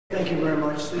Thank you very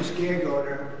much. This gag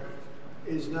order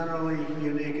is not only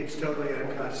unique, it's totally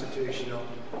unconstitutional.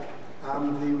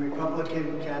 I'm the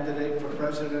Republican candidate for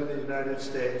President of the United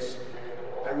States.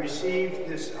 I received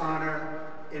this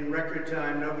honor in record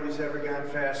time. Nobody's ever gone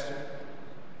faster.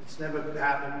 It's never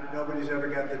happened. Nobody's ever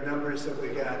got the numbers that we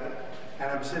got.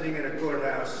 And I'm sitting in a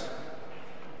courthouse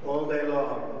all day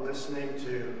long listening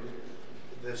to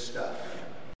this stuff.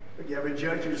 But you have a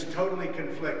judge who's totally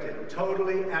conflicted,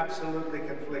 totally, absolutely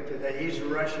conflicted, that he's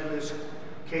rushing this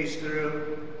case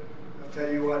through. I'll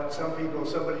tell you what, somebody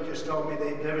just told me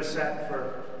they'd never sat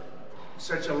for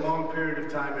such a long period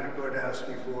of time in a courthouse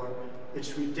before.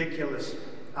 It's ridiculous.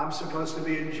 I'm supposed to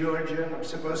be in Georgia, I'm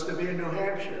supposed to be in New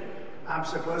Hampshire, I'm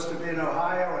supposed to be in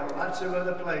Ohio and lots of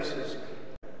other places.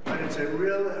 But it's a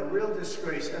real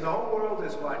disgrace, and the whole world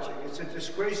is watching. It's a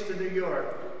disgrace to New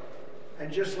York.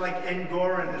 And just like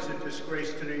Engoron is a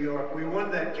disgrace to New York, we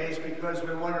won that case because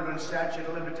we won it on statute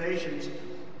of limitations,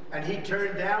 and he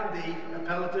turned down the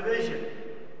appellate division.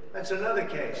 That's another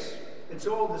case. It's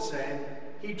all the same.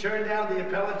 He turned down the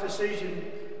appellate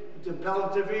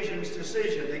division's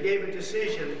decision. They gave a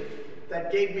decision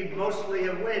that gave me mostly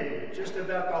a win. Just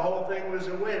about the whole thing was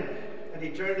a win. And he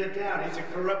turned it down. He's a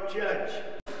corrupt judge.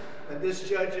 And this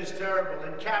judge is terrible,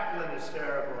 and Kaplan is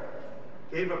terrible.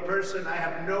 Gave a person, I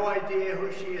have no idea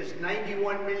who she is,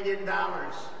 $91 million.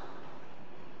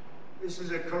 This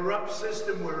is a corrupt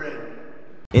system we're in.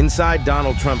 Inside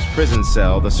Donald Trump's prison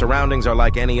cell, the surroundings are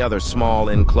like any other small,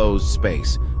 enclosed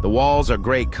space. The walls are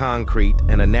gray concrete,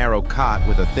 and a narrow cot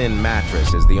with a thin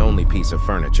mattress is the only piece of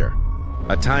furniture.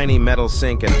 A tiny metal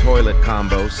sink and toilet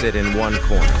combo sit in one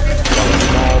corner, while a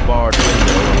small barred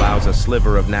window allows a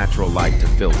sliver of natural light to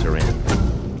filter in.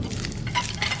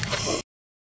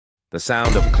 The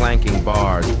sound of clanking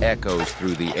bars echoes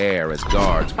through the air as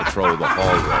guards patrol the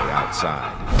hallway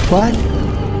outside. What?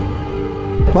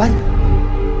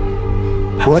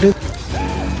 What is...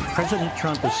 President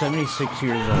Trump is 76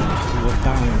 years old. He will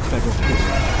die in federal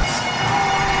prison.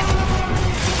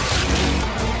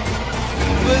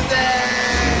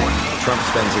 Trump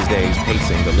spends his days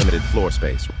pacing the limited floor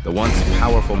space. The once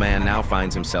powerful man now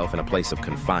finds himself in a place of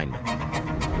confinement.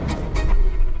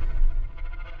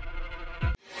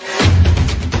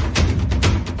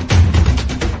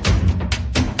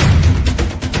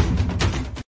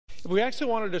 If we actually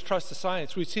wanted to trust the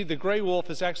science, we'd see the gray wolf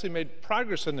has actually made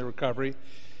progress in the recovery,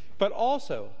 but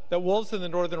also that wolves in the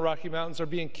northern Rocky Mountains are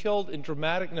being killed in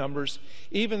dramatic numbers,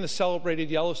 even the celebrated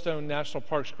Yellowstone National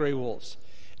Park's gray wolves.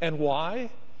 And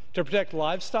why? To protect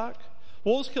livestock?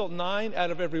 Wolves kill 9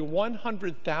 out of every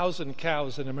 100,000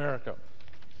 cows in America.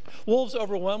 Wolves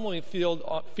overwhelmingly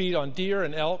feed on deer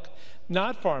and elk,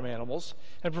 not farm animals,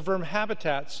 and prefer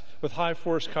habitats with high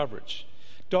forest coverage.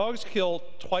 Dogs kill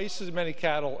twice as many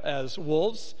cattle as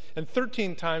wolves and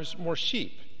 13 times more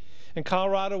sheep. In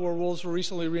Colorado, where wolves were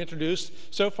recently reintroduced,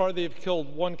 so far they have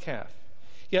killed 1 calf.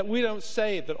 Yet we don't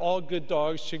say that all good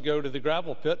dogs should go to the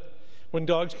gravel pit when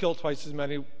dogs kill twice as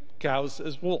many cows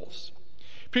as wolves.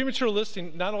 Premature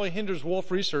listing not only hinders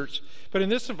wolf research, but in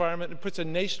this environment it puts a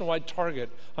nationwide target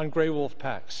on gray wolf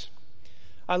packs.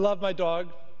 I love my dog.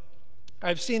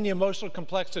 I've seen the emotional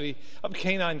complexity of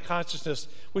canine consciousness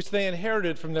which they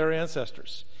inherited from their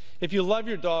ancestors. If you love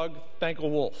your dog, thank a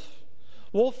wolf.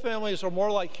 Wolf families are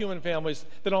more like human families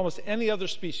than almost any other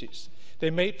species. They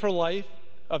mate for life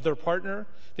of their partner.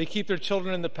 They keep their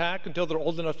children in the pack until they're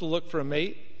old enough to look for a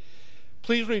mate.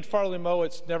 Please read Farley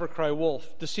Mowatt's Never Cry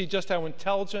Wolf to see just how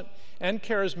intelligent and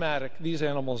charismatic these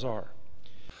animals are.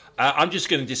 I'm just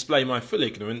going to display my full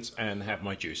ignorance and have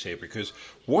my juice here, because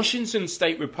Washington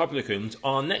State Republicans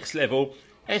are next level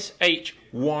SHYTE.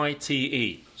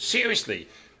 Seriously,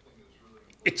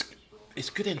 it's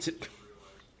good.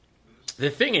 The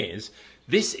thing is,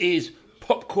 this is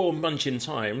popcorn munching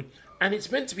time, and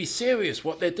it's meant to be serious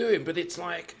what they're doing, but it's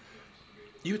like,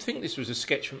 you would think this was a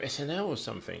sketch from SNL or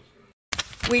something.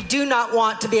 We do not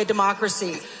want to be a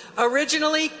democracy.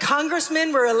 Originally,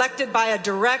 congressmen were elected by a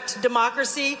direct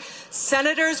democracy,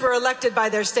 senators were elected by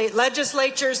their state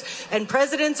legislatures, and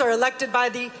presidents are elected by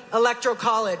the Electoral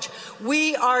College.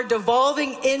 We are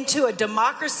devolving into a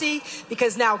democracy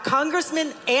because now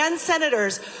congressmen and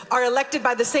senators are elected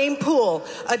by the same pool,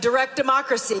 a direct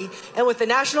democracy. And with the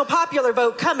national popular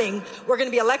vote coming, we're going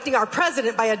to be electing our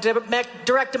president by a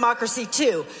direct democracy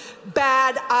too.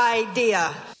 Bad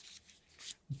idea.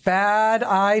 Bad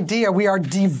idea. We are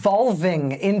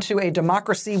devolving into a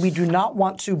democracy. We do not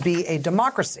want to be a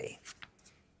democracy.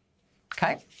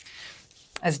 Okay?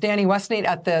 As Danny Westneat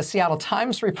at the Seattle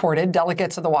Times reported,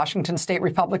 delegates of the Washington State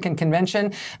Republican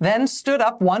Convention then stood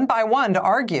up one by one to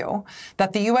argue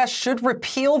that the U.S. should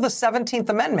repeal the 17th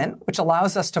Amendment, which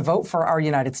allows us to vote for our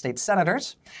United States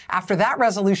senators. After that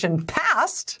resolution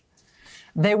passed,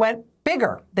 they went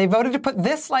bigger. They voted to put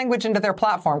this language into their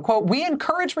platform. Quote, "We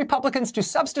encourage Republicans to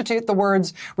substitute the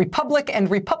words republic and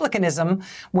republicanism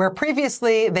where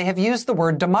previously they have used the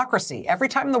word democracy. Every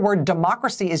time the word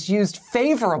democracy is used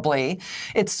favorably,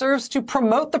 it serves to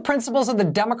promote the principles of the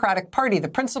Democratic Party, the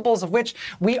principles of which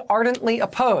we ardently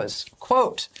oppose."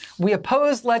 Quote, "We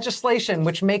oppose legislation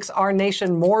which makes our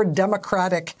nation more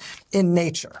democratic in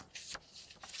nature."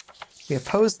 We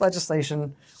oppose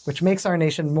legislation which makes our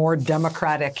nation more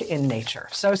democratic in nature.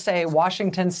 So say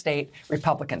Washington State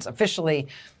Republicans, officially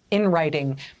in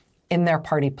writing in their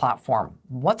party platform.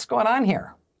 What's going on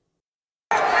here?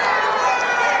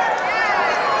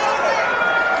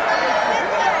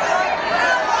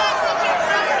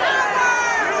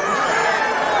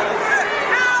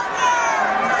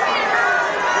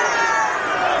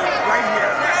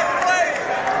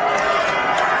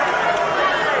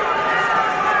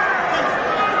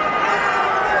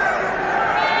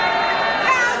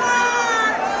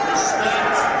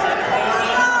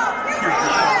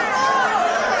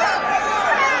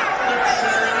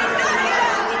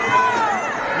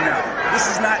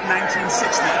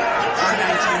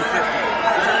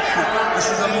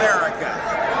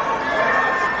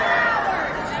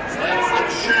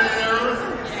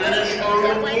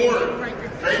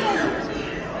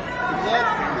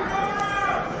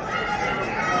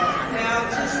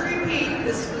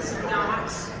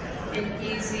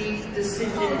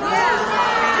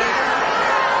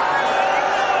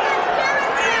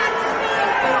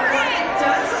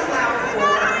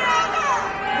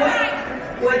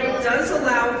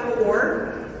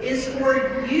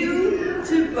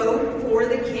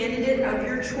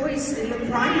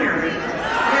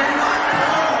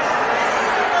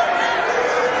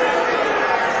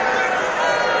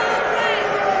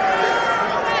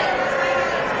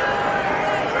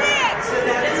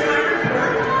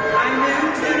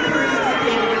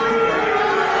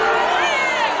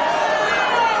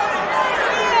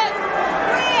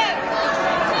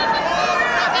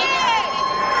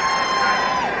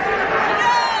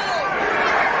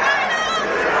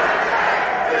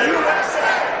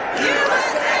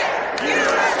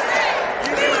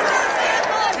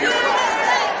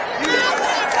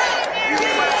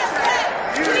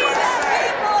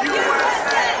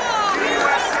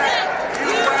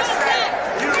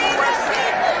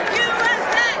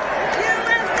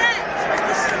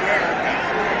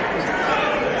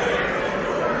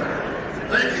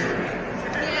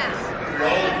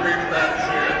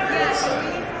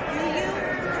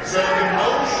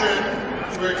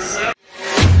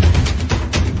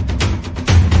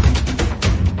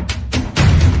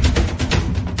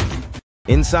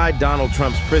 Inside Donald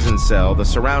Trump's prison cell, the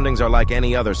surroundings are like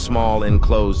any other small,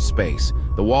 enclosed space.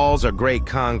 The walls are gray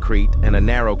concrete, and a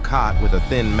narrow cot with a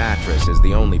thin mattress is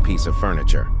the only piece of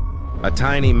furniture. A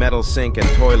tiny metal sink and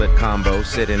toilet combo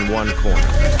sit in one corner,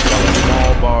 while a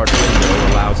small barred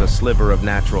window allows a sliver of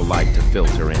natural light to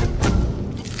filter in.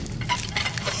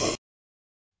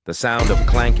 The sound of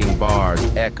clanking bars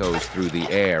echoes through the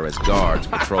air as guards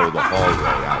patrol the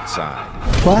hallway outside.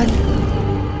 What?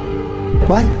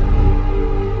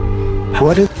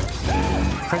 What is...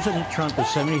 President Trump is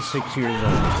 76 years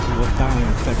old. He will die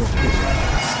in federal prison.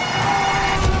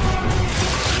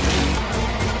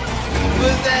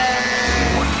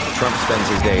 Trump spends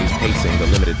his days pacing the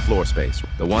limited floor space.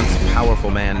 The once powerful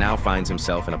man now finds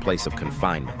himself in a place of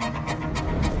confinement.